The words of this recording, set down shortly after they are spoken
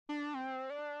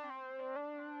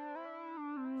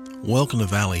Welcome to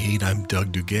Valley Heat. I'm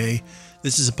Doug Duguay.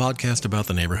 This is a podcast about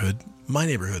the neighborhood, my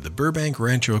neighborhood, the Burbank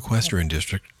Rancho Equestrian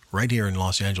District, right here in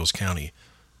Los Angeles County.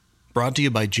 Brought to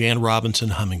you by Jan Robinson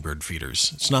Hummingbird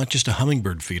Feeders. It's not just a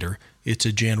hummingbird feeder, it's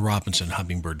a Jan Robinson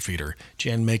hummingbird feeder.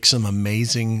 Jan makes some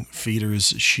amazing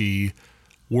feeders. She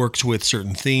works with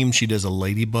certain themes. She does a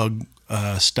ladybug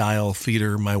style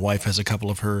feeder. My wife has a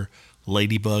couple of her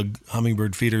ladybug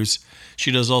hummingbird feeders.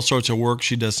 She does all sorts of work.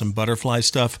 She does some butterfly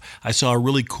stuff. I saw a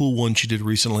really cool one she did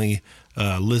recently,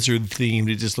 lizard themed.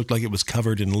 It just looked like it was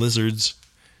covered in lizards.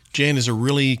 Jan is a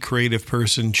really creative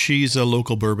person. She's a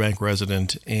local Burbank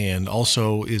resident and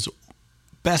also is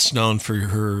best known for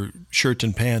her shirts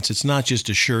and pants. It's not just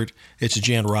a shirt, it's a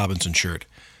Jan Robinson shirt.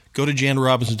 Go to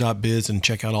janrobinson.biz and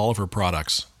check out all of her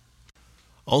products.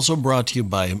 Also brought to you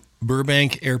by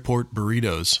Burbank Airport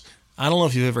Burritos. I don't know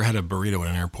if you've ever had a burrito in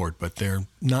an airport, but they're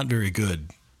not very good.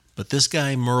 But this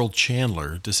guy, Merle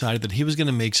Chandler, decided that he was going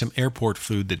to make some airport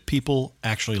food that people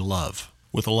actually love.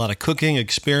 With a lot of cooking,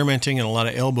 experimenting, and a lot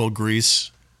of elbow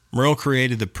grease, Merle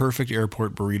created the perfect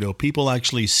airport burrito. People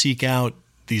actually seek out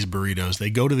these burritos. They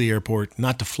go to the airport,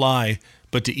 not to fly,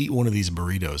 but to eat one of these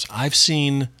burritos. I've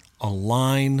seen a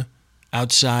line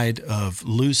outside of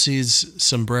Lucy's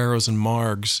Sombreros and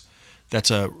Margs. That's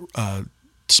a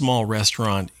small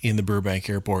restaurant in the Burbank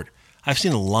Airport. I've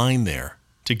seen a line there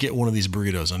to get one of these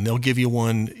burritos, and they'll give you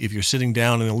one if you're sitting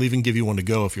down, and they'll even give you one to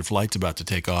go if your flight's about to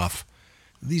take off.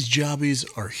 These jobbies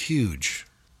are huge.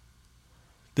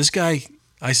 This guy,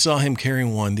 I saw him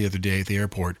carrying one the other day at the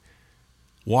airport,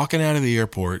 walking out of the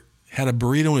airport, had a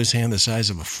burrito in his hand the size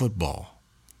of a football.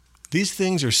 These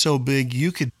things are so big,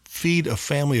 you could feed a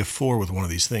family of 4 with one of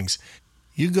these things.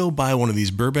 You go buy one of these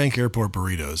Burbank Airport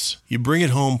burritos, you bring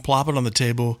it home, plop it on the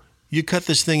table, you cut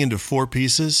this thing into 4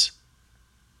 pieces,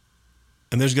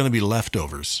 and there's going to be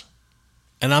leftovers.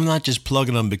 And I'm not just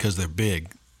plugging them because they're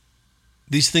big.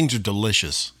 These things are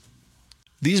delicious.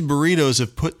 These burritos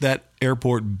have put that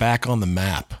airport back on the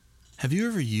map. Have you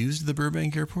ever used the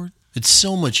Burbank Airport? It's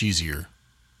so much easier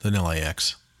than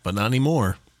LAX, but not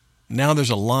anymore. Now there's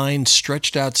a line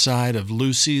stretched outside of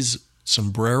Lucy's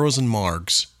Sombreros and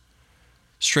Margs.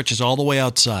 Stretches all the way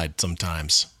outside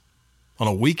sometimes. On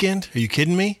a weekend? Are you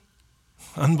kidding me?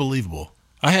 Unbelievable.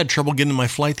 I had trouble getting to my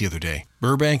flight the other day.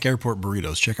 Burbank Airport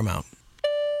Burritos. Check them out.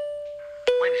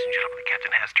 Ladies and gentlemen, the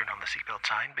captain has turned on the seatbelt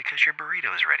sign because your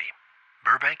burrito is ready.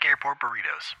 Burbank Airport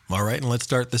Burritos. All right, and let's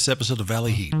start this episode of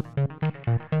Valley Heat.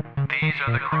 These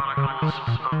are the chronicles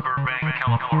of Burbank,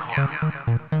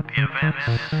 California. The events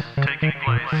taking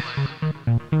place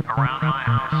around my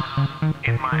house,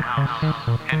 in my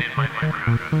house, and in my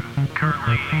neighborhood.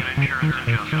 Currently an insurance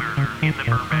adjuster in the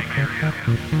Burbank area.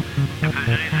 If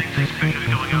there's anything suspicious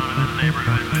going on in this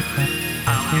neighborhood,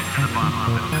 I'll get to the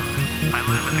bottom of it. I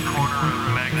live at the corner of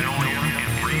Magnolia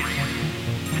and Reese.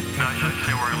 No, I shouldn't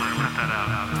say where I live. Cut that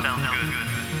out. Sounds good.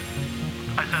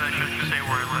 I said I shouldn't say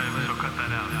where I live, so cut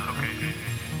that out. Okay.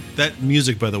 That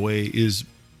music, by the way, is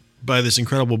by this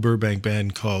incredible Burbank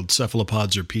band called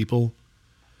Cephalopods Are People.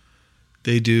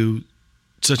 They do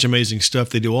such amazing stuff.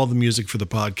 They do all the music for the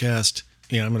podcast.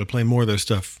 Yeah, I'm going to play more of their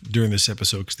stuff during this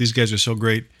episode because these guys are so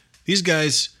great. These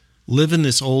guys live in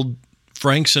this old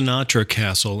Frank Sinatra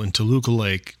castle in Toluca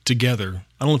Lake together.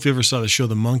 I don't know if you ever saw the show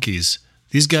The Monkees.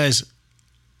 These guys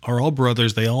are all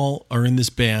brothers. They all are in this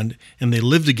band, and they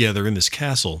live together in this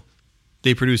castle.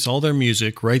 They produce all their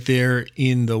music right there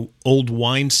in the old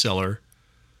wine cellar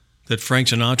that Frank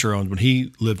Sinatra owned when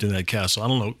he lived in that castle. I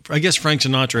don't know. I guess Frank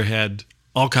Sinatra had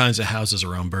all kinds of houses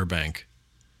around Burbank.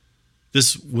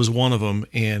 This was one of them,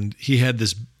 and he had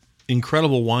this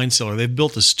incredible wine cellar. They've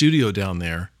built a studio down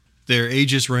there. Their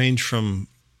ages range from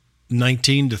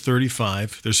 19 to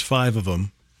 35. There's 5 of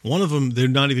them. One of them, they're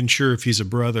not even sure if he's a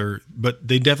brother, but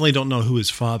they definitely don't know who his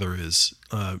father is.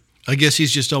 I guess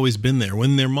he's just always been there.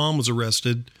 When their mom was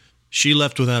arrested, she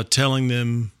left without telling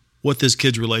them what this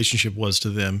kid's relationship was to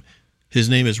them. His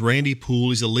name is Randy Poole.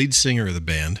 He's the lead singer of the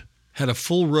band. Had a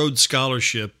full Rhodes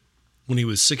Scholarship when he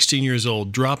was 16 years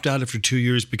old. Dropped out after 2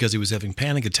 years because he was having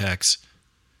panic attacks.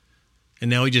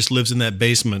 And now he just lives in that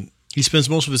basement. He spends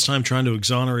most of his time trying to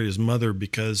exonerate his mother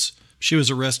because she was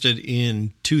arrested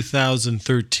in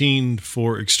 2013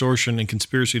 for extortion and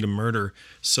conspiracy to murder.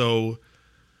 So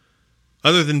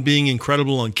other than being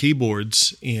incredible on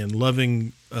keyboards and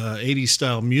loving 80s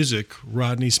style music,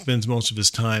 Rodney spends most of his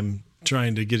time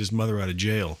trying to get his mother out of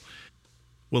jail.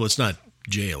 Well, it's not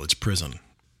jail, it's prison.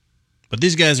 But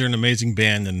these guys are an amazing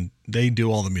band, and they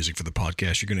do all the music for the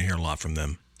podcast. You're going to hear a lot from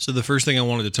them. So the first thing I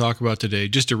wanted to talk about today,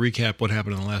 just to recap what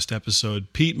happened in the last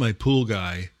episode, Pete, my pool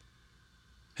guy,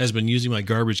 has been using my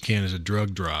garbage can as a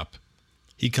drug drop.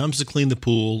 He comes to clean the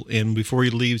pool, and before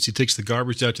he leaves, he takes the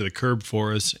garbage out to the curb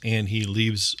for us, and he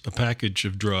leaves a package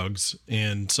of drugs,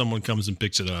 and someone comes and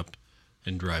picks it up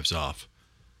and drives off.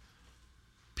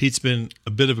 Pete's been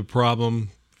a bit of a problem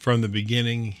from the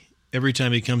beginning. Every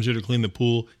time he comes here to clean the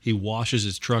pool, he washes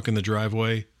his truck in the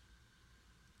driveway,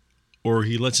 or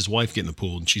he lets his wife get in the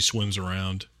pool and she swims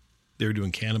around. They were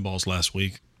doing cannonballs last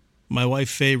week. My wife,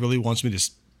 Faye, really wants me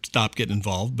to stop getting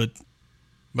involved, but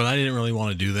I didn't really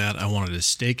want to do that. I wanted to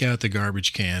stake out the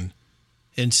garbage can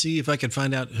and see if I could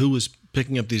find out who was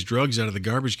picking up these drugs out of the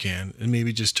garbage can and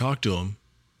maybe just talk to him,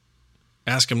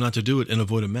 ask him not to do it, and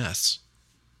avoid a mess.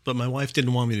 But my wife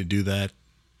didn't want me to do that,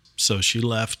 so she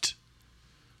left.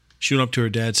 She went up to her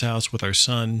dad's house with our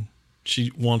son.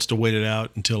 She wants to wait it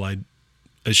out until I,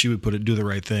 as she would put it, do the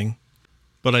right thing.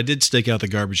 But I did stake out the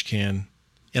garbage can,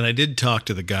 and I did talk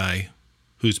to the guy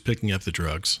who's picking up the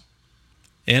drugs.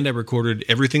 And I recorded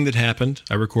everything that happened.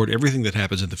 I record everything that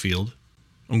happens in the field.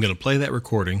 I'm going to play that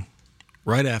recording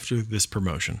right after this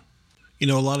promotion. You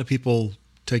know, a lot of people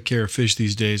take care of fish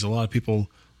these days. A lot of people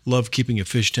love keeping a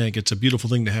fish tank. It's a beautiful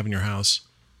thing to have in your house.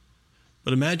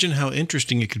 But imagine how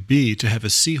interesting it could be to have a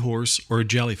seahorse or a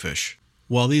jellyfish.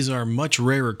 While these are much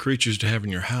rarer creatures to have in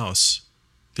your house,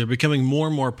 they're becoming more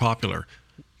and more popular.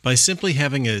 By simply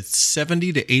having a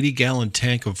 70 to 80 gallon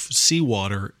tank of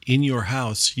seawater in your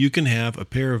house, you can have a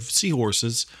pair of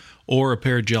seahorses or a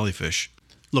pair of jellyfish.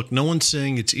 Look, no one's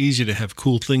saying it's easy to have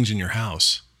cool things in your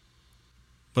house.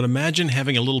 But imagine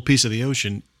having a little piece of the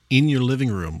ocean in your living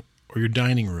room or your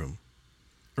dining room,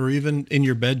 or even in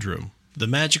your bedroom. The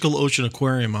Magical Ocean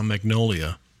Aquarium on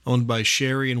Magnolia, owned by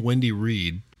Sherry and Wendy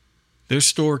Reed, their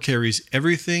store carries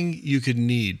everything you could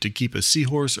need to keep a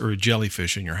seahorse or a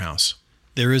jellyfish in your house.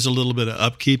 There is a little bit of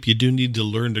upkeep. You do need to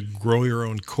learn to grow your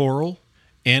own coral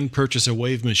and purchase a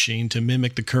wave machine to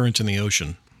mimic the currents in the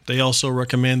ocean. They also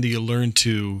recommend that you learn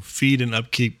to feed and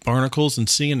upkeep barnacles and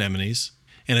sea anemones,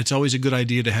 and it's always a good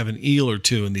idea to have an eel or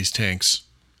two in these tanks.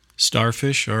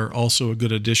 Starfish are also a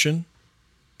good addition.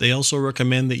 They also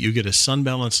recommend that you get a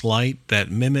sun-balanced light that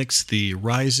mimics the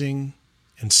rising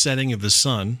and setting of the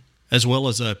sun, as well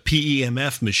as a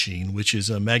PEMF machine, which is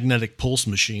a magnetic pulse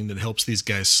machine that helps these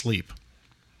guys sleep.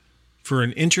 For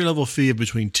an entry-level fee of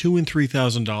between $2,000 and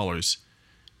 $3,000,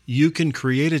 you can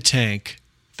create a tank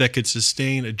that could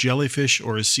sustain a jellyfish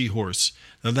or a seahorse.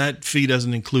 Now, that fee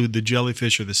doesn't include the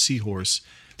jellyfish or the seahorse.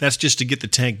 That's just to get the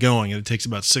tank going, and it takes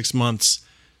about 6 months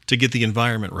to get the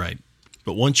environment right.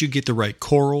 But once you get the right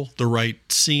coral, the right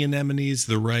sea anemones,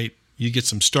 you get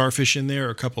some starfish in there,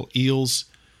 a couple eels,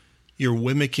 you're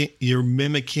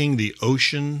mimicking the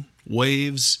ocean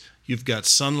waves, you've got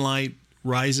sunlight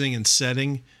rising and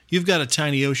setting. You've got a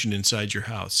tiny ocean inside your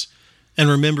house. And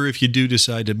remember, if you do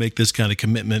decide to make this kind of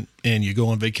commitment and you go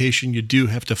on vacation, you do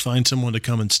have to find someone to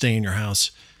come and stay in your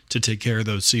house to take care of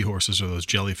those seahorses or those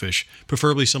jellyfish,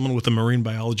 preferably someone with a marine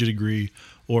biology degree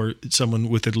or someone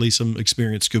with at least some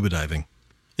experience scuba diving.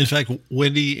 In fact,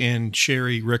 Wendy and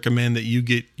Sherry recommend that you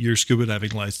get your scuba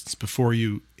diving license before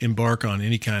you embark on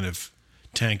any kind of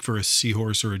tank for a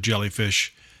seahorse or a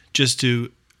jellyfish, just to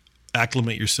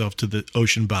acclimate yourself to the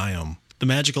ocean biome. The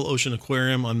Magical Ocean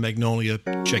Aquarium on Magnolia.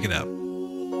 Check it out.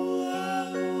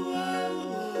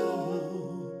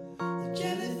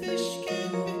 Jellyfish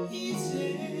can be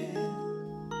easy.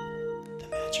 The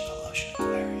Magical Ocean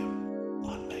Aquarium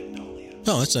on Magnolia.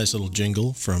 Oh, that's a nice little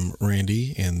jingle from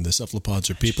Randy and the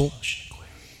Cephalopods Are People.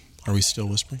 Are we still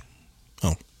whispering?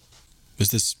 Oh.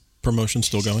 Is this promotion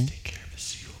still going?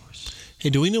 Hey,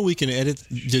 do we know we can edit?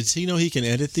 Does he know he can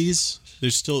edit these?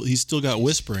 He's still got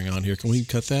whispering on here. Can we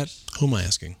cut that? Who am I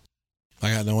asking?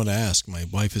 I got no one to ask. My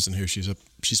wife isn't here. She's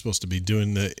supposed to be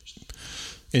doing the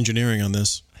engineering on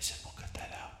this. I said we'll cut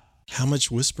that out. How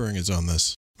much whispering is on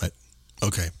this?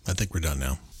 Okay, I think we're done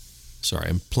now. Sorry,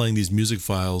 I'm playing these music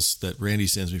files that Randy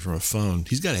sends me from a phone.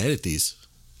 He's got to edit these.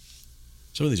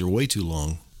 Some of these are way too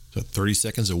long. So 30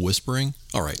 seconds of whispering?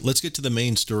 All right, let's get to the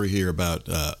main story here about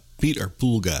Pete, our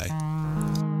pool guy.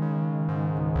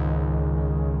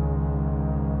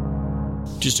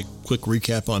 Just a quick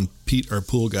recap on Pete, our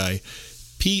pool guy.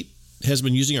 Pete has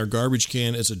been using our garbage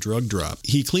can as a drug drop.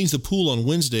 He cleans the pool on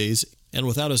Wednesdays, and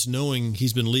without us knowing,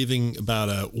 he's been leaving about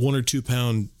a 1 or 2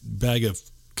 pound bag of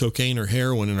cocaine or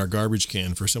heroin in our garbage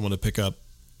can for someone to pick up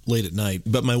late at night.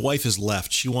 But my wife has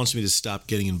left. She wants me to stop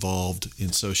getting involved,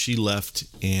 and so she left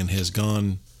and has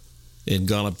gone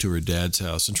up to her dad's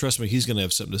house. And trust me, he's going to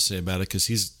have something to say about it because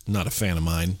he's not a fan of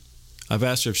mine. I've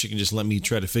asked her if she can just let me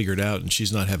try to figure it out, and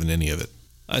she's not having any of it.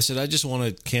 I said, I just want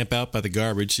to camp out by the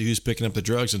garbage, see who's picking up the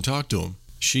drugs, and talk to him.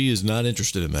 She is not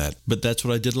interested in that. But that's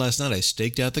what I did last night. I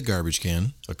staked out the garbage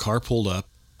can. A car pulled up.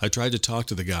 I tried to talk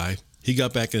to the guy. He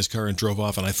got back in his car and drove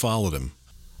off, and I followed him.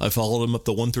 I followed him up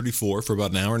the 134 for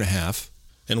about an hour and a half,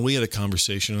 and we had a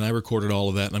conversation, and I recorded all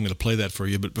of that, and I'm going to play that for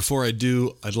you. But before I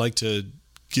do, I'd like to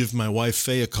give my wife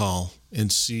Faye a call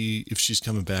and see if she's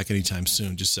coming back anytime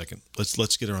soon. Just a second.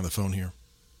 Let's get her on the phone here.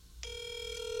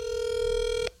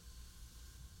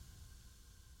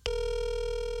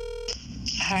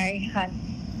 Hi, hon.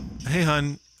 Hey,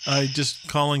 hon. I just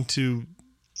calling to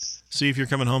see if you're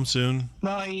coming home soon.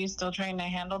 Well, are you still trying to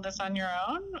handle this on your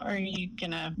own, or are you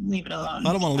going to leave it alone?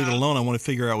 I don't want to leave it alone. I want to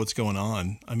figure out what's going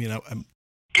on. I mean, I'm...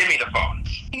 Give me the phone.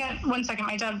 Hang on 1 second.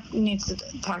 My dad needs to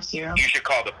talk to you. You should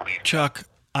call the police. Chuck,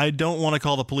 I don't want to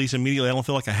call the police immediately. I don't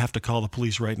feel like I have to call the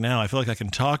police right now. I feel like I can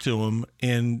talk to them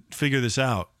and figure this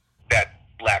out. That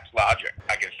lacks logic.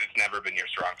 I guess it's never been your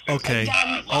strong suit. Okay,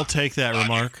 I'll take that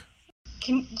remark.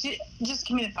 Just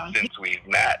give me the phone. Since we've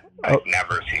met, I've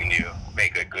never seen you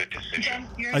make a good decision.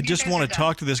 I just want to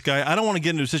talk to this guy. I don't want to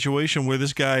get into a situation where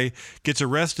this guy gets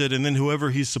arrested and then whoever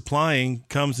he's supplying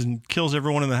comes and kills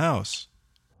everyone in the house.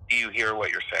 Do you hear what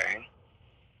you're saying?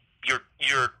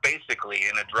 You're basically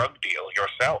in a drug deal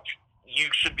yourself. You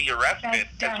should be arrested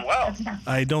as well.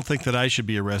 I don't think that I should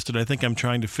be arrested. I think I'm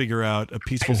trying to figure out a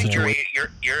peaceful situation.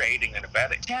 You're aiding and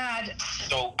abetting. Dad.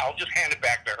 So I'll just hand it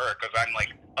back to her because I'm like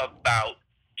about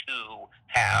to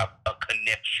have a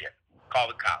connection. Call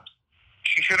the cops.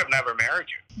 She should have never married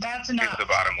you. That's enough. Is the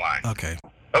bottom line. Okay.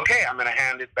 Okay, I'm going to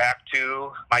hand it back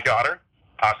to my daughter,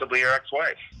 possibly your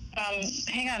ex-wife.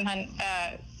 Hang on, hon.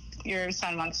 Your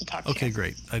son wants to talk to you. Okay,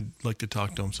 great. I'd like to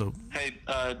talk to him. So, Hey,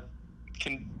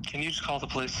 can you just call the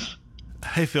police?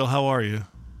 hey, Phil, how are you?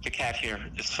 The cat here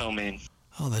is so mean.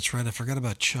 Oh, that's right. I forgot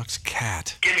about Chuck's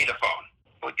cat. Give me the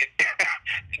phone.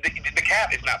 The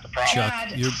cat is not the problem. Chuck,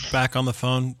 Dad. you're back on the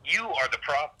phone. You are the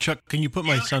problem. Chuck, can you put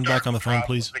my You son start back on the phone, problem.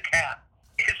 please? The cat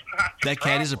is not the That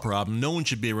problem. cat is a problem. No one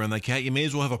should be around that cat. You may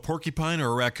as well have a porcupine or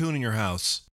a raccoon in your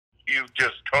house. You've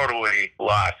just totally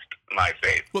lost my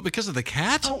faith. What, because of the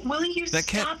cat? Oh, will you That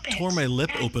cat stop it? tore my lip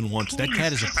Dad, open once. That please,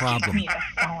 cat is a just problem. give me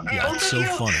the phone. Yeah, Both it's of so you.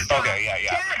 funny. Okay,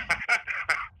 yeah.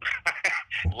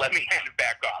 Let me hand it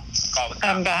back off. Call the cops.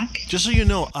 I'm back. Just so you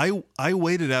know, I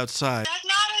waited outside. That's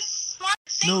not a smart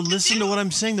thing No, to listen do. to what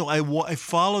I'm saying, though. I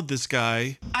followed this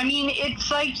guy. I mean,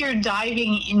 it's like you're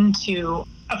diving into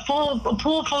a pool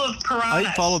full of piranhas.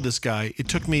 I followed this guy. It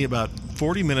took me about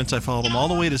 40 minutes. I followed him all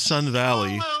the way to Sun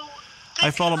Valley. I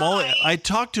followed him all. I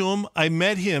talked to him. I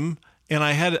met him, and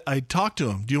I talked to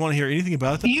him. Do you want to hear anything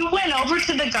about that? You went over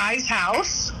to the guy's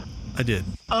house? I did.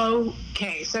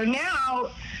 Okay, so now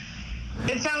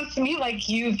it sounds to me like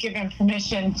you've given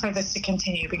permission for this to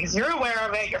continue because you're aware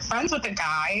of it. You're friends with the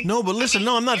guy. No, but listen.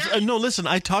 No, I'm not. No, listen.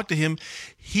 I talked to him.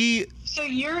 So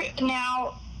you're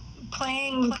now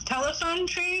playing telephone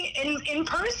tree in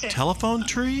person. Telephone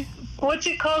tree? What's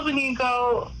it called when you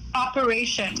go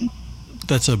operation?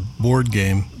 That's a board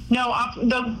game. No,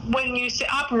 when you say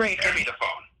operator. Give me the phone.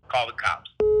 Call the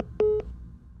cops.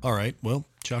 All right. Well,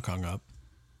 Chuck hung up.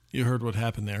 You heard what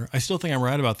happened there. I still think I'm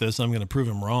right about this. I'm going to prove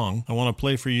him wrong. I want to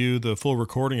play for you the full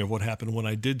recording of what happened when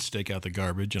I did stake out the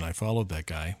garbage and I followed that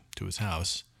guy to his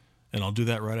house. And I'll do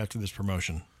that right after this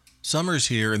promotion. Summer's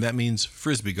here, and that means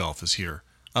Frisbee golf is here.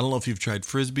 I don't know if you've tried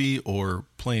Frisbee or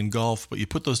playing golf, but you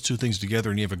put those two things together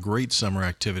and you have a great summer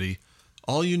activity.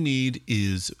 All you need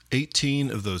is 18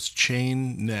 of those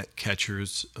chain net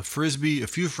catchers, a Frisbee, a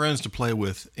few friends to play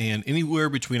with, and anywhere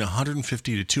between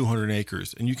 150 to 200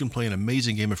 acres, and you can play an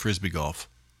amazing game of Frisbee golf.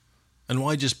 And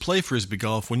why just play Frisbee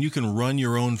golf when you can run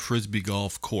your own Frisbee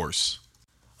golf course?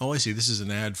 Oh, I see. This is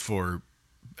an ad for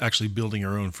actually building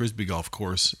your own Frisbee golf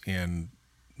course and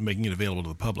making it available to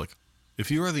the public.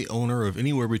 If you are the owner of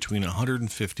anywhere between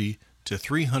 150 to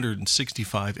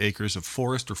 365 acres of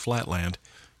forest or flatland,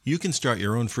 you can start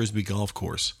your own Frisbee golf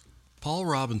course. Paul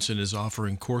Robinson is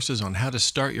offering courses on how to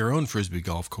start your own Frisbee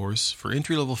golf course for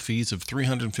entry-level fees of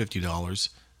 $350.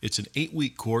 It's an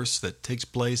 8-week course that takes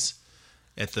place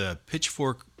at the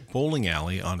Pitchfork Bowling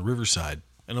Alley on Riverside.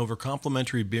 And over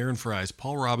complimentary beer and fries,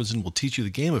 Paul Robinson will teach you the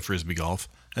game of Frisbee golf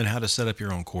and how to set up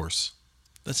your own course.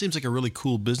 That seems like a really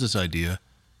cool business idea.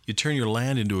 You turn your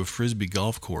land into a Frisbee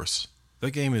golf course.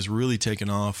 That game has really taken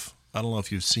off. I don't know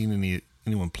if you've seen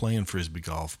anyone playing Frisbee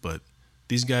golf, but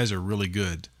these guys are really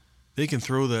good. They can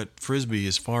throw that Frisbee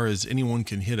as far as anyone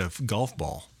can hit a golf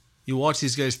ball. You watch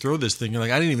these guys throw this thing, you're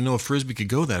like, I didn't even know a Frisbee could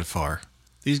go that far.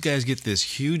 These guys get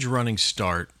this huge running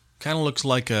start. Kind of looks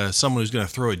like someone who's going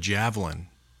to throw a javelin.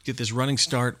 Get this running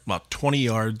start, about 20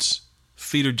 yards.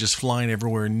 Feet are just flying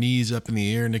everywhere, knees up in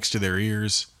the air next to their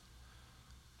ears.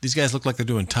 These guys look like they're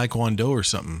doing taekwondo or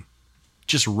something.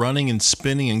 Just running and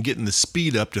spinning and getting the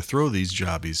speed up to throw these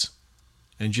jobbies.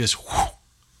 And just whoosh,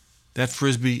 That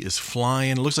Frisbee is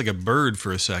flying. It looks like a bird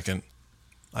for a second.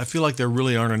 I feel like there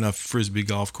really aren't enough Frisbee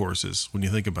golf courses when you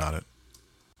think about it.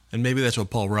 And maybe that's what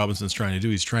Paul Robinson's trying to do.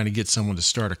 He's trying to get someone to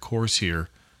start a course here.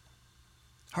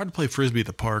 Hard to play Frisbee at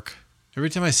the park. Every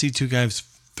time I see two guys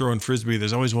throwing Frisbee,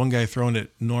 there's always one guy throwing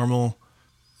it normal,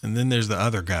 and then there's the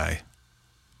other guy.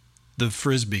 The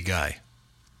Frisbee guy.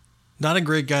 Not a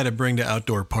great guy to bring to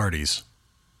outdoor parties.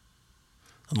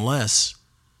 Unless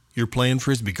you're playing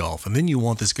Frisbee golf, and then you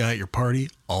want this guy at your party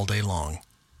all day long.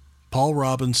 Paul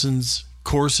Robinson's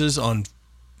courses on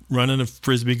running of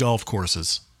Frisbee golf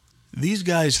courses. These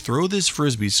guys throw this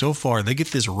Frisbee so far, they get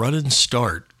this running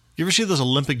start. You ever see those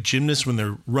Olympic gymnasts when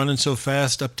they're running so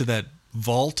fast up to that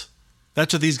vault?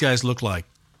 That's what these guys look like.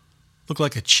 Look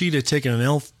like a cheetah taking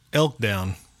an elk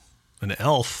down. An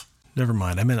elf? Never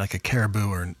mind, I meant like a caribou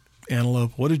or an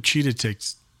antelope. What did cheetah take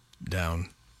down?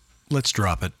 Let's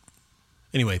drop it.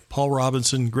 Anyway, Paul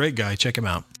Robinson, great guy. Check him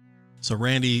out. So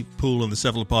Randy Poole and the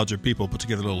Cephalopods people put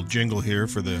together a little jingle here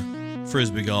for the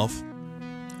Frisbee golf.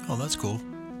 Oh, that's cool.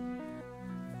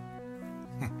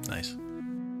 Nice.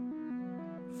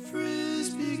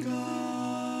 Frisbee golf.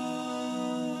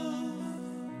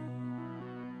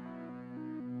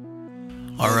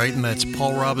 All right, and that's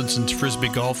Paul Robinson's Frisbee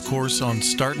golf course on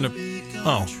starting to...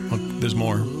 Oh, there's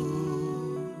more.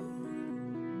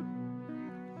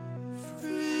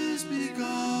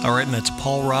 All right, and that's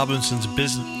Paul Robinson's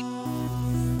business...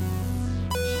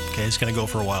 Okay, it's going to go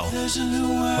for a while.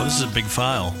 Oh, this is a big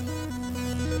file.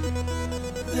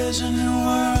 There's a new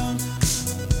world.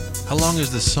 How long is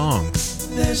this song?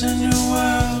 There's a new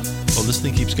world. Oh, this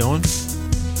thing keeps going?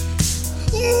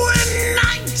 When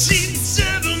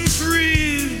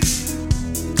 1973,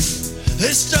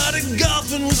 they started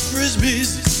golfing with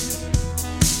Frisbees.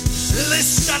 They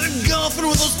started golfing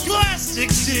with those plastic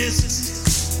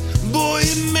discs. Boy,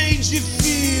 it made you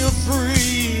feel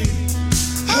free.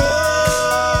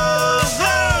 Oh,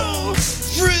 oh,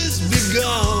 Frisbee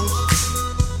golf.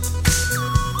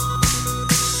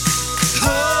 Oh,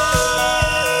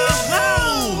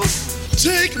 oh,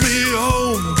 take me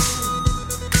home.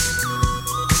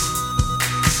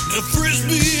 A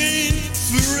Frisbee ain't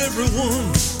for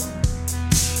everyone.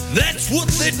 That's what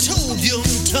they told young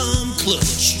Tom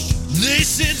Clutch. They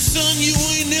said, son, you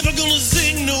ain't never gonna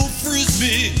sing no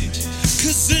Frisbee,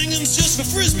 'cause singing's just for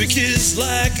Frisbee kids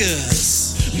like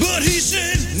us. But he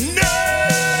said, no,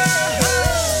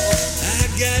 I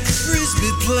got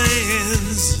Frisbee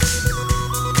plans.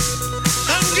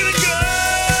 I'm gonna go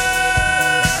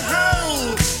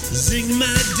sing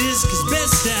my disc as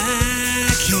best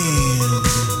I can.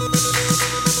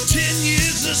 10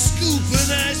 years of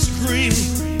scooping ice cream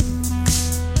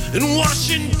and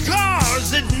washing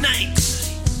cars at night.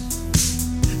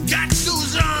 Got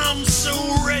those arms so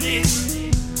ready,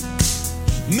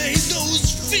 made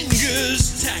those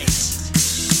fingers tight.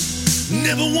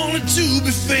 Never wanted to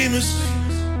be famous,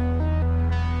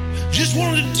 just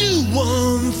wanted to do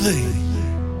one thing.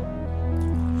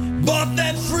 Bought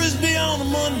that Frisbee on a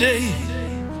Monday,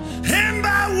 and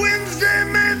by Wednesday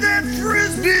made that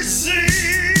Frisbee sing.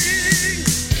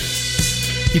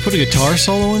 You put a guitar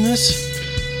solo in this?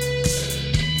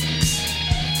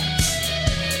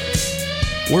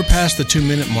 We're past the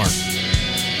 2-minute mark.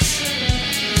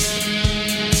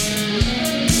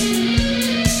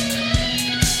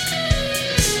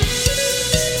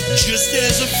 Just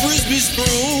as a Frisbee's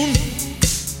thrown,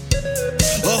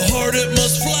 a heart it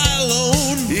must fly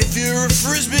alone. If you're a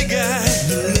Frisbee guy,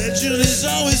 the legend is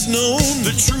always known.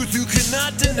 The truth you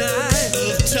cannot deny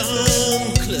of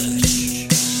Tom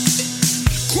Clutch.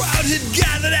 Crowd had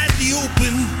gathered at the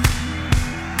Open,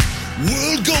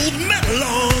 world gold medal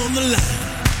on the line.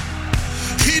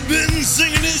 He'd been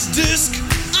singing his disc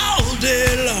all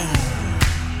day long.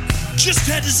 Just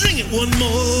had to sing it one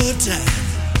more time.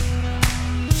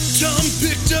 Tom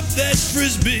picked up that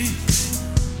Frisbee,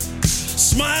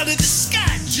 smiled at the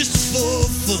sky just for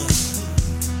fun.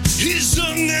 He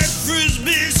sung that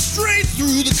Frisbee straight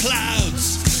through the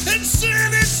clouds and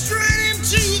sent it straight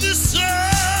into the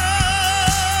sun.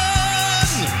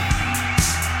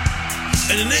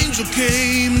 And an angel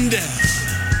came down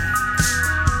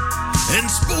and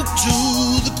spoke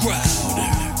to the crowd.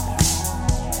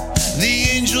 The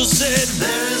angel said,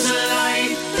 there's a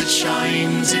light that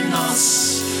shines in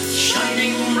us,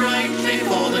 shining brightly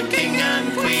for the king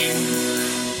and queen.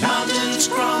 Mountains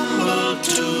crumble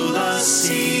to the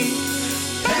sea,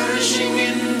 perishing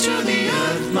into the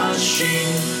earth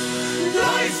machine.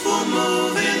 Life will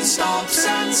move in stops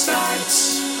and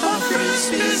starts, a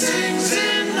Frisbee sings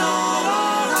in all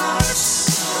our hearts.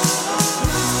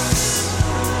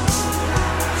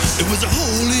 It was a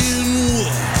hole in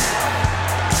one,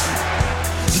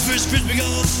 the first Frisbee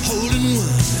golf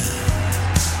hole-in-one.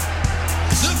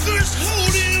 The first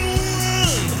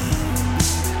hole-in-one.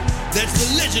 That's the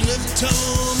legend of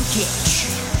Tom Clutch.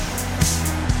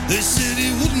 They said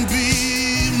it wouldn't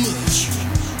be much.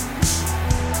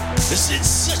 They said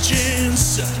such and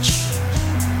such.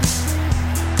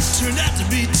 Turned out to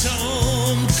be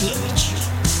Tom Clutch.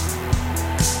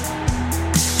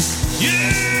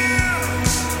 Yeah!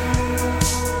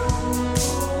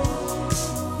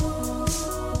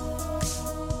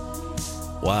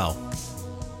 Wow.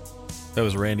 That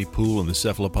was Randy Poole and the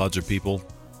Cephalopods Are People.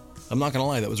 I'm not going to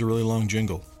lie, that was a really long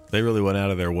jingle. They really went out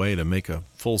of their way to make a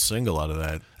full single out of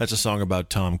that. That's a song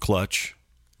about Tom Clutch,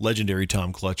 legendary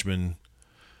Tom Clutchman,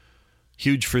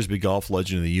 huge Frisbee golf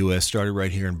legend in the U.S., started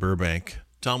right here in Burbank.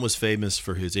 Tom was famous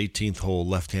for his 18th hole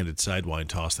left-handed sidewind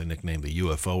toss they nicknamed the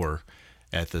UFOer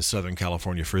at the Southern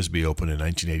California Frisbee Open in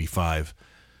 1985,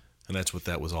 and that's what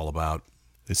that was all about.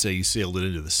 They say he sailed it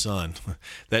into the sun.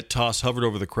 That toss hovered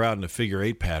over the crowd in a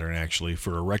figure-8 pattern, actually,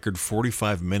 for a record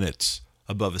 45 minutes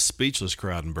above a speechless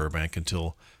crowd in Burbank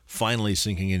until finally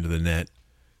sinking into the net,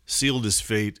 sealed his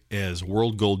fate as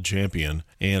world gold champion,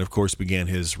 and, of course, began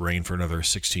his reign for another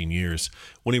 16 years.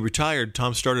 When he retired,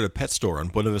 Tom started a pet store on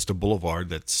Buena Vista Boulevard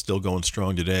that's still going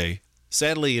strong today.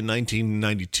 Sadly, in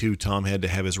 1992, Tom had to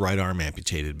have his right arm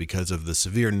amputated because of the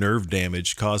severe nerve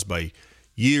damage caused by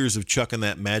years of chucking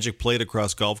that magic plate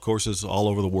across golf courses all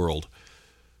over the world.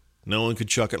 No one could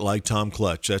chuck it like Tom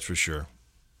Clutch, that's for sure.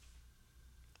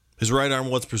 His right arm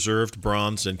was preserved,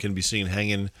 bronze, and can be seen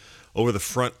hanging over the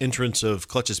front entrance of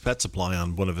Clutch's Pet Supply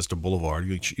on Buena Vista Boulevard.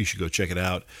 You should go check it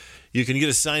out. You can get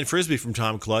a signed Frisbee from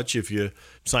Tom Clutch if you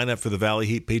sign up for the Valley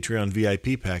Heat Patreon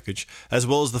VIP package, as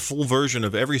well as the full version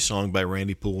of every song by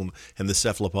Randy Poole and the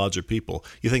Cephalopods Are People.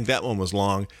 You think that one was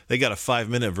long? They got a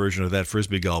 5-minute version of that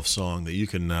Frisbee golf song that you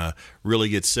can really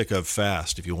get sick of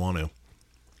fast if you want to.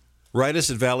 Write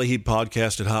us at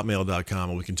valleyheatpodcast@hotmail.com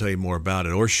and we can tell you more about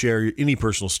it, or share any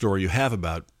personal story you have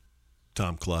about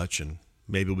Tom Clutch, and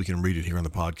maybe we can read it here on the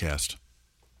podcast.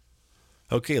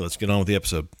 Okay, let's get on with the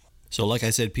episode. So like I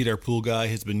said, Pete, our pool guy,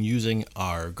 has been using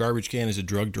our garbage can as a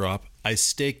drug drop. I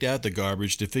staked out the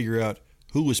garbage to figure out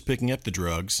who was picking up the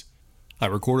drugs. I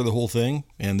recorded the whole thing,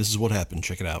 and this is what happened.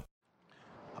 Check it out.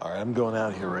 All right, I'm going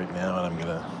out here right now, and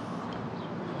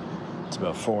it's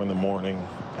about 4 in the morning,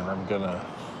 and I'm going to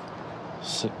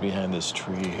sit behind this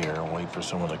tree here and wait for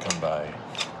someone to come by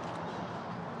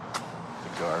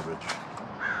the garbage.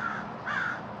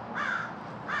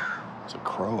 There's a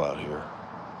crow out here.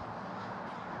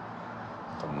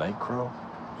 A night crow?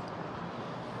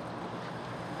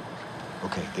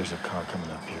 Okay, there's a car coming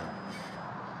up here.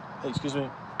 Hey, excuse me.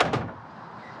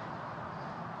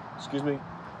 Excuse me.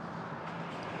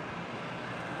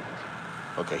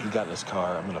 Okay, he got in his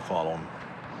car. I'm gonna follow him.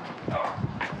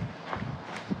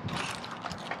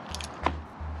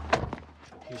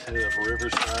 He's headed up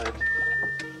Riverside.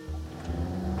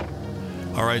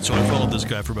 All right, so I followed this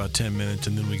guy for about 10 minutes,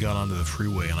 and then we got onto the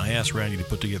freeway, and I asked Randy to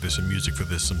put together some music for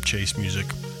this, some chase music.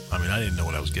 I mean, I didn't know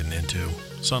what I was getting into.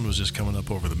 Sun was just coming up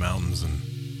over the mountains, and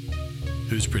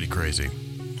it was pretty crazy.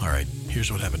 All right, here's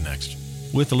what happened next.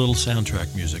 With a little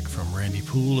soundtrack music from Randy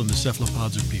Poole and the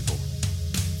Cephalopods Are People.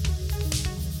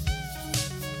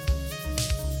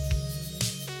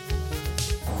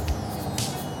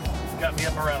 Got me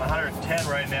up around 110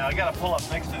 right now. I got to pull up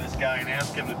next to this guy and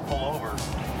ask him to pull over.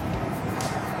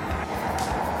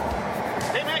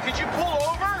 Hey, man, could you pull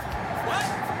over? What?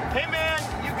 Hey, man,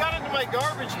 you got into my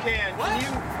garbage can. What? Can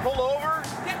you pull over?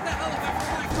 Get the hell away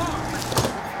from my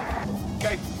car!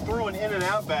 Guy threw an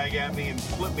In-N-Out bag at me and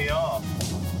flipped me off.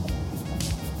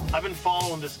 I've been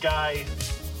following this guy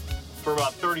for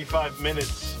about 35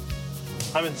 minutes.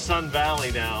 I'm in Sun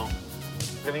Valley now.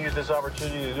 I'm going to use this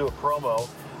opportunity to do a promo.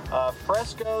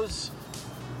 Fresco's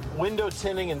window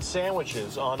tinting and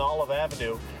sandwiches on Olive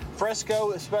Avenue.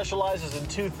 Fresco specializes in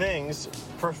two things: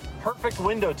 perfect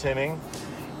window tinting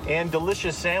and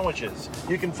delicious sandwiches.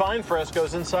 You can find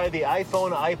Fresco's inside the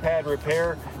iPhone, iPad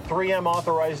repair, 3M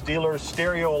authorized dealer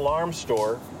stereo alarm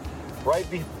store, right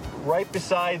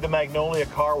beside the Magnolia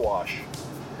Car Wash.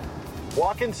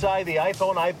 Walk inside the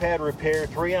iPhone, iPad repair,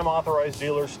 3M authorized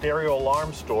dealer stereo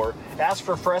alarm store. Ask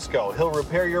for Fresco. He'll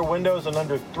repair your windows in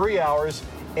under 3 hours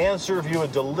and serve you a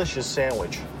delicious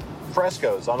sandwich.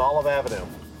 Fresco's on Olive Avenue.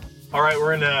 All right,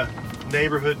 we're in a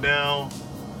neighborhood now.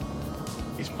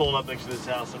 He's pulling up next to this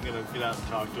house. I'm gonna get out and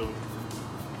talk to him.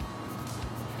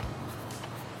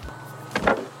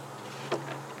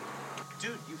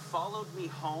 Dude, you followed me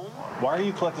home? Why are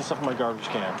you collecting stuff in my garbage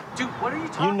can? Dude, what are you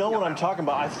talking about? You know what I'm talking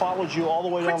about. I followed you all the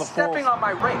way down the Quit stepping on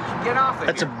my rake. Get off of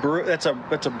That's here. a broom.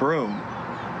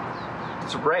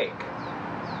 It's a rake.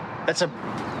 That's a...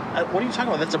 what are you talking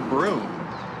about? That's a broom.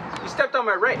 You stepped on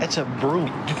my rake. That's a broom.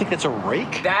 Do you think that's a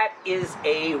rake? That is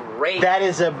a rake. That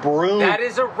is a broom. That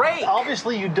is a rake.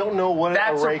 Obviously, you don't know what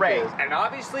That's a rake is. And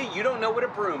obviously, you don't know what a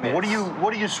broom is.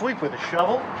 What do you sweep with, a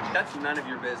shovel? That's none of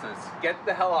your business. Get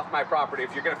the hell off my property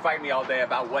if you're going to fight me all day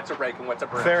about what's a rake and what's a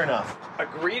broom. Fair enough.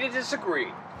 Agree to disagree.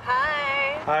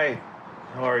 Hi. Hi.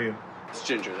 How are you? It's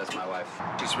Ginger, that's my wife.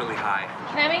 She's really high.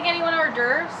 Can I make anyone hors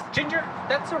d'oeuvres? Ginger,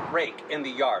 that's a rake in the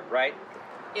yard, right?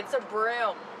 It's a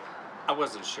broom. I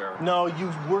wasn't sure. No,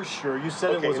 you were sure. You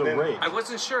said it was a rake. I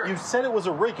wasn't sure. You said it was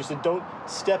a rake. You said, don't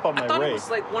step on my rake. I thought it was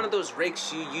like one of those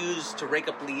rakes you use to rake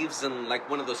up leaves in like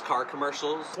one of those car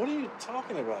commercials. What are you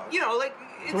talking about? You know, like...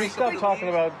 Can we just stop talking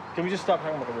about the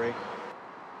rake?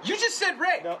 You just said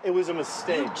rake. No, it was a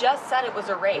mistake. You just said it was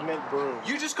a rake. I meant broom.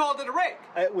 You just called it a rake.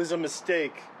 It was a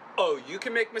mistake. Oh, you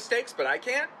can make mistakes, but I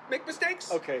can't make mistakes?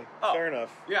 Okay, Oh. Fair enough.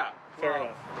 Yeah. Fair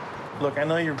enough. Look, I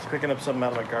know you're picking up something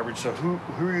out of my garbage, so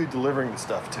who are you delivering the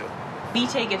stuff to? We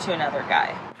take it to another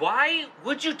guy. Why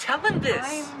would you tell him this?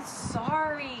 I'm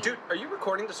sorry. Dude, are you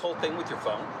recording this whole thing with your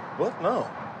phone? What? No.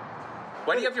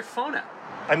 Why do you have your phone out?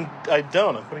 I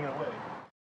don't. I'm putting it away.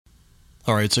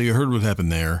 All right, so you heard what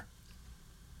happened there.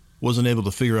 Wasn't able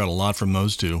to figure out a lot from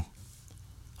those two.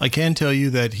 I can tell you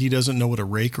that he doesn't know what a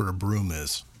rake or a broom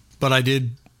is. But I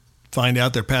did find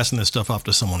out they're passing this stuff off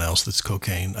to someone else that's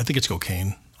cocaine. I think it's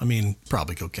cocaine. I mean,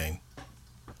 probably cocaine.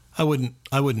 I wouldn't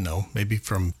know. Maybe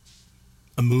from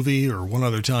a movie or one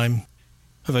other time.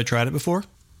 Have I tried it before?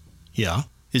 Yeah.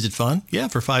 Is it fun? Yeah,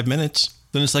 for 5 minutes.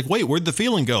 Then it's like, wait, where'd the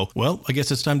feeling go? Well, I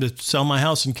guess it's time to sell my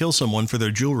house and kill someone for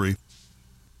their jewelry.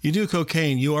 You do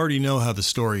cocaine, you already know how the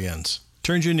story ends.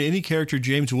 Turns you into any character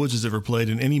James Woods has ever played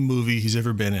in any movie he's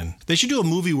ever been in. They should do a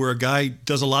movie where a guy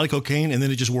does a lot of cocaine and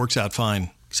then it just works out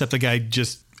fine. Except the guy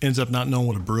just ends up not knowing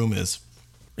what a broom is.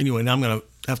 Anyway, now I'm going to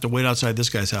have to wait outside this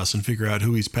guy's house and figure out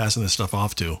who he's passing this stuff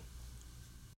off to.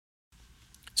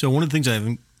 So one of the things I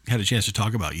haven't had a chance to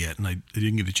talk about yet, and I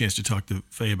didn't get a chance to talk to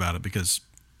Faye about it because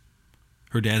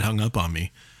her dad hung up on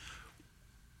me.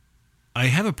 I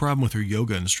have a problem with her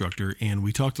yoga instructor, and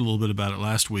we talked a little bit about it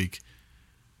last week.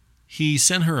 He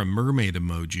sent her a mermaid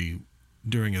emoji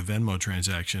during a Venmo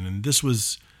transaction, and this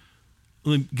was,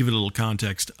 let me give it a little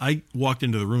context. I walked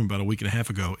into the room about a week and a half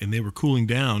ago, and they were cooling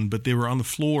down, but they were on the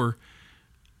floor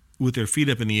with their feet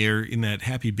up in the air in that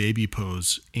happy baby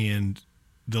pose, and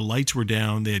the lights were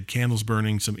down, they had candles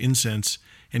burning, some incense,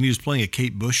 and he was playing a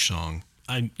Kate Bush song.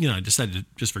 I decided to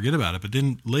just forget about it, but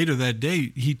then later that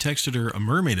day, he texted her a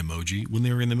mermaid emoji when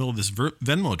they were in the middle of this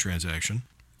Venmo transaction,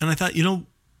 and I thought,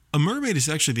 a mermaid is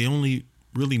actually the only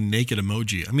really naked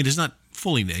emoji. I mean, it's not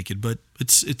fully naked, but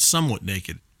it's somewhat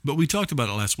naked. But we talked about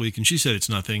it last week, and she said it's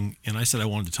nothing, and I said I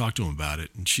wanted to talk to him about it,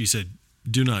 and she said,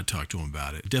 do not talk to him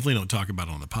about it. Definitely don't talk about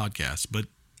it on the podcast, but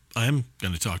I am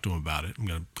going to talk to him about it. I'm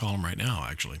going to call him right now,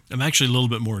 actually. I'm actually a little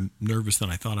bit more nervous than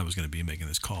I thought I was going to be making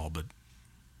this call, but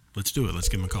let's do it. Let's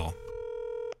give him a call.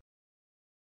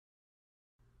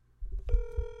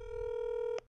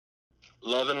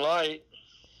 Love and light.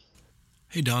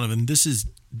 Hey, Donovan, this is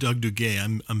Doug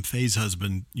Duguay. I'm Faye's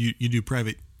husband. You do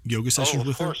private yoga sessions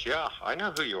with her? Of course, yeah. I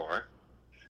know who you are.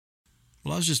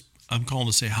 Well, I'm calling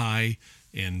to say hi,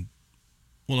 and,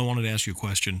 I wanted to ask you a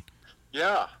question.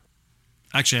 Yeah.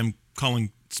 Actually, I'm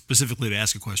calling specifically to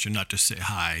ask a question, not to say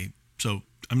hi. So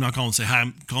I'm not calling to say hi,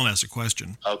 I'm calling to ask a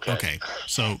question. Okay.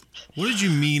 So what did you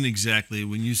mean exactly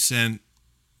when you sent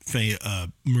Faye a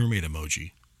mermaid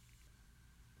emoji?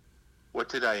 What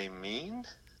did I mean?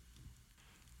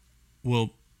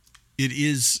 Well, it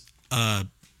is, I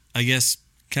guess,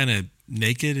 kind of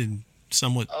naked and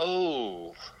somewhat...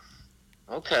 Oh,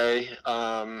 okay.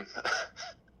 I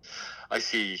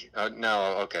see.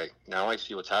 Now I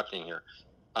see what's happening here.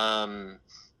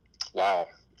 Wow.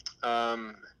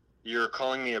 You're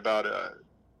calling me about an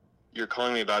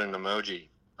emoji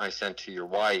I sent to your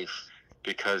wife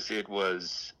because it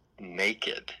was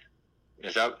naked.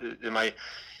 Am I...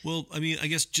 Well, I mean, I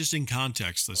guess just in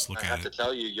context, let's look at it. I have to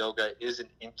tell you, yoga is an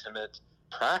intimate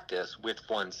practice with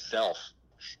oneself.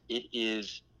 It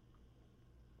is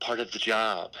part of the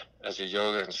job as a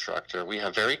yoga instructor. We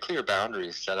have very clear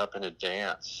boundaries set up in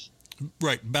advance.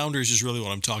 Right. Boundaries is really what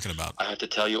I'm talking about. I have to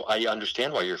tell you, I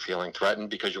understand why you're feeling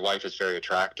threatened because your wife is very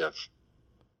attractive.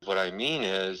 What I mean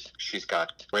is she's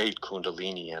got great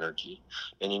Kundalini energy,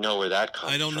 and you know where that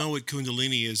comes from. I don't know what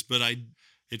Kundalini is, but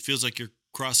it feels like you're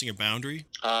crossing a boundary.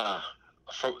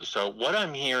 So what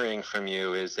I'm hearing from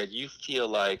you is that you feel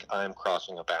like I'm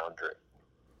crossing a boundary.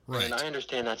 Right. And I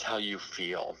understand that's how you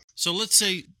feel. So let's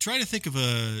say, try to think of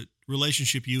a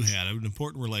relationship you had, an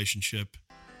important relationship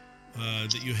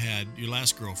that you had, your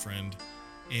last girlfriend,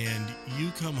 and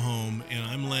you come home, and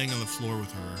I'm laying on the floor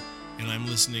with her, and I'm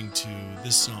listening to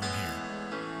this song here.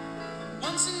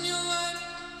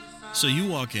 So you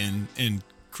walk in, and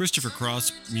Christopher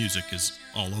Cross music is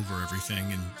all over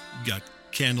everything, and you got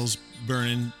candles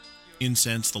burning,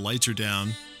 incense, the lights are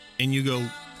down, and you go,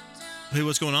 "Hey,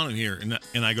 what's going on in here?"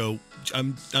 And I go,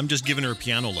 I'm just giving her a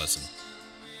piano lesson.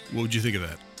 What would you think of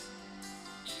that?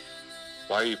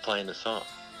 Why are you playing the song?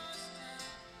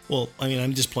 Well, I mean,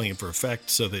 I'm just playing it for effect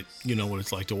so that you know what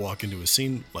it's like to walk into a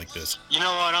scene like this. You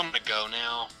know what? I'm going to go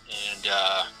now, and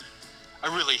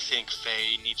I really think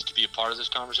Faye needs to be a part of this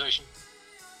conversation.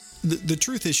 The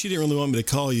truth is, she didn't really want me to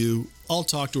call you. I'll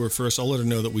talk to her first. I'll let her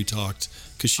know that we talked,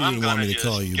 because she didn't want me to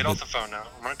call you. Get off the phone now.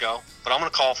 I'm going to go. But I'm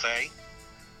going to call Faye,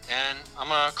 and I'm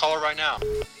going to call her right now.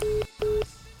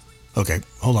 Okay,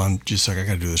 hold on just a sec. I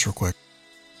got to do this real quick.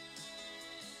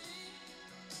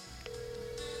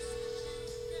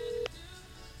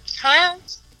 Hello?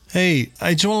 Hey,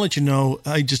 I just want to let you know,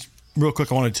 real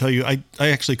quick, I want to tell you, I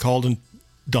actually called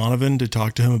Donovan to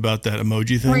talk to him about that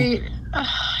emoji thing. Wait.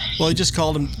 Well, I just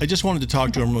called him. I just wanted to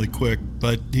talk to him really quick,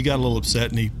 but he got a little upset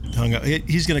and he hung up.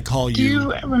 He's going to call you. Do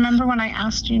you remember when I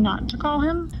asked you not to call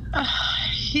him?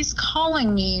 He's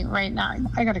calling me right now.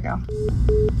 I gotta go.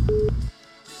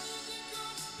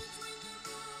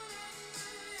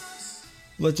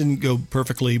 That didn't go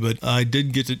perfectly, but I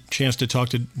did get the chance to talk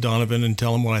to Donovan and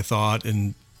tell him what I thought,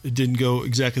 and it didn't go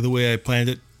exactly the way I planned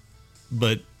it,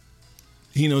 but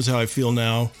he knows how I feel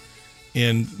now,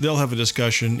 and they'll have a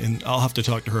discussion, and I'll have to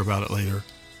talk to her about it later.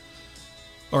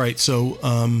 All right, so,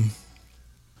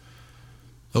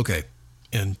 okay,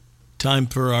 and time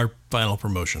for our final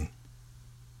promotion.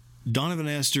 Donovan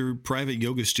Astor Private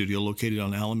Yoga Studio, located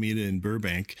on Alameda in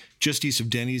Burbank, just east of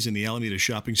Denny's in the Alameda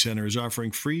Shopping Center, is offering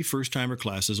free first-timer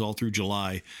classes all through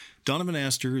July. Donovan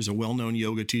Astor is a well-known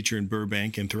yoga teacher in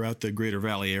Burbank and throughout the Greater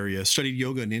Valley area, studied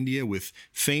yoga in India with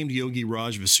famed yogi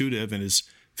Raj Vasudev, and is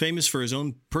famous for his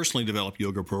own personally developed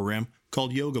yoga program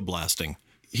called Yoga Blasting.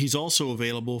 He's also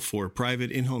available for private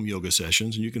in-home yoga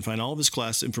sessions, and you can find all of his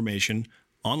class information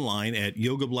online at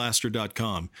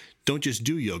yogablaster.com. Don't just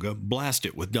do yoga, blast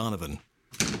it with Donovan.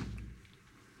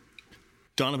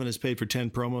 Donovan has paid for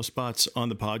 10 promo spots on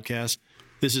the podcast.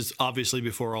 This is obviously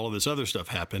before all of this other stuff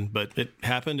happened, but it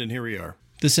happened, and here we are.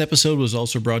 This episode was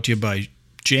also brought to you by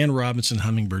Jan Robinson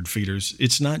Hummingbird Feeders.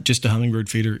 It's not just a hummingbird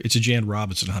feeder, it's a Jan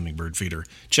Robinson Hummingbird Feeder.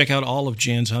 Check out all of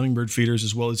Jan's hummingbird feeders,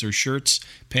 as well as her shirts,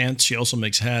 pants. She also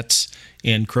makes hats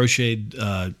and crocheted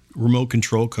remote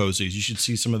control cozies. You should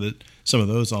see some of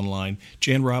those online.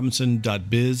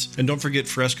 janrobinson.biz. And don't forget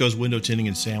Fresco's window tinting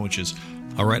and sandwiches.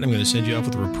 All right, I'm going to send you off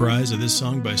with a reprise of this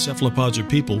song by Cephalopods Are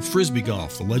People, Frisbee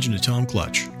Golf, The Legend of Tom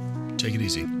Clutch. Take it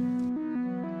easy.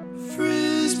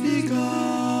 Frisbee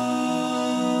golf.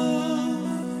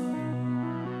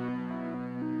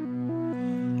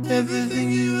 Everything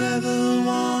you ever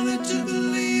wanted to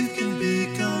believe can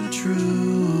become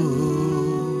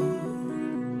true.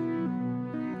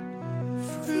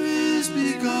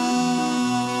 Frisbee golf.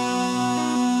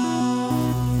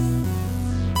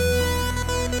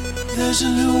 There's a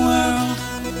new world.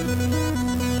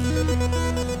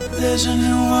 There's a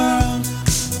new world.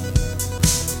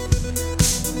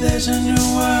 There's a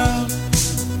new world.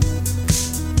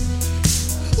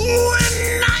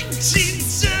 In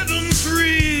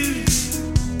 1973,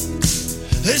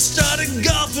 they started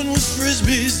golfing with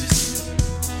frisbees.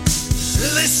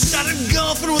 They started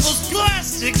golfing with those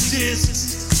plastic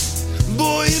discs.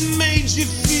 Boy, it made you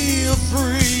feel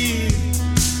free.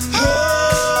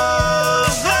 Oh,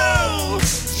 oh,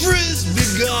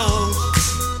 frisbee golf.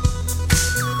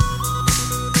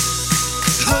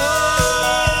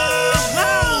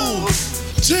 Oh,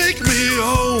 take me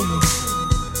home.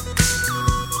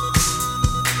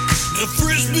 A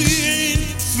frisbee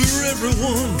ain't for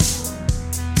everyone.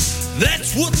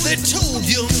 That's what they told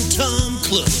young Tom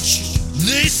Clutch.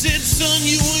 They said, son,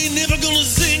 you ain't never gonna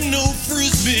sing no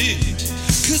frisbee,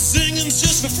 'cause singing's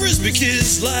just for frisbee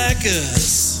kids like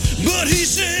us. But he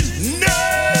said, no,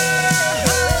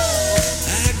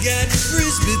 I got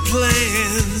frisbee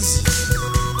plans.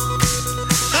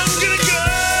 I'm gonna go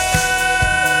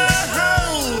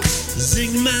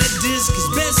sing my disc as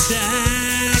best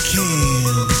I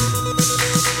can.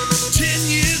 10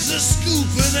 years of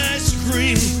scooping ice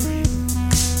cream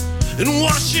and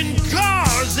washing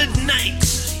cars at night.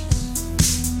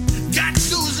 Got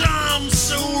those arms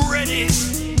so ready,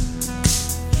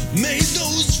 made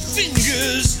those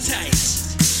fingers tight.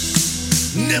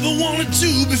 Never wanted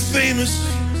to be famous,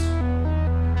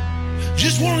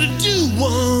 just wanted to do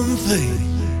one thing.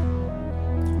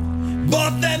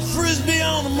 Bought that frisbee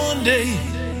on a Monday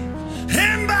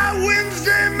And by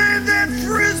Wednesday made that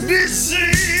frisbee sing.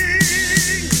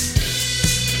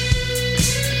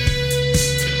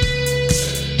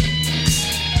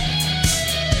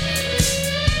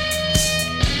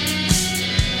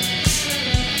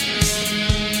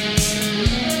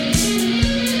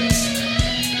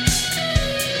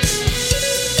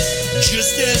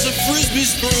 Just as a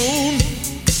frisbee's thrown,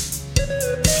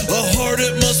 a heart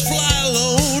it must fly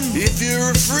alone. If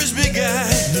you're a frisbee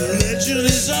guy, the legend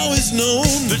is always known.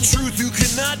 The truth you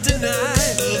cannot deny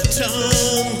of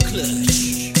Tom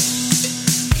Clutch.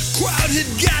 Crowd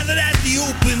had gathered at the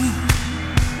open,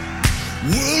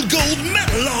 world gold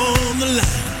medal on the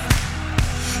line.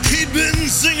 He'd been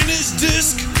singing his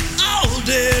disc all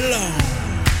day long.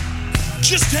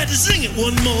 Just had to sing it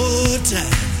one more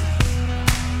time.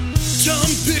 Tom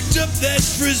picked up that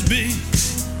frisbee,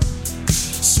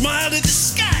 smiled at the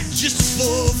sky just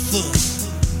for fun.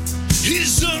 He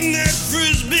sung that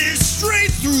frisbee straight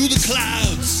through the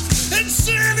clouds and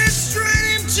sent it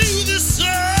straight into the sun.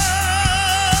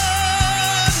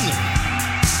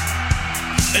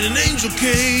 And an angel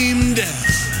came down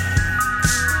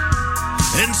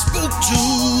and spoke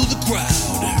to the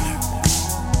crowd.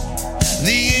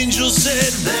 The angel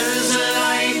said, "There's a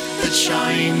light that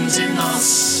shines in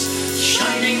us,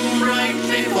 shining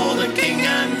brightly for the king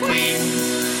and queen.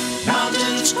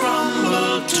 Mountains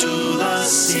crumble to the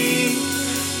sea,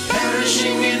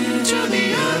 perishing into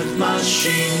the earth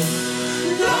machine.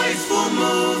 Life will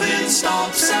move in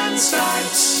stops and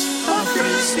starts, a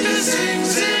frisbee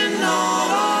sings in all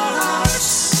our hearts."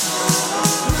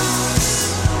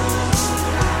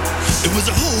 It was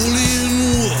a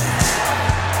hole-in-one,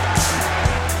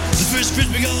 the first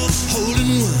frisbee golf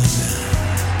hole-in-one.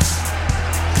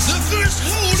 The first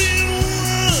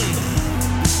hole-in-one.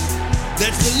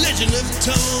 That's the legend of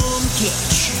Tom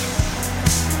Clutch.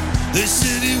 They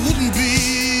said it wouldn't be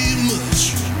much.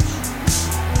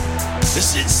 They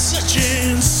said such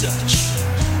and such.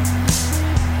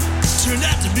 Turned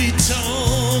out to be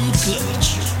Tom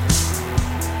Clutch.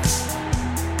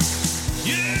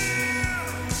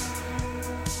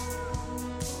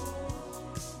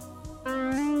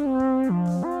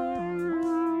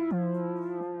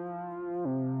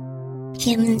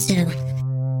 Humans do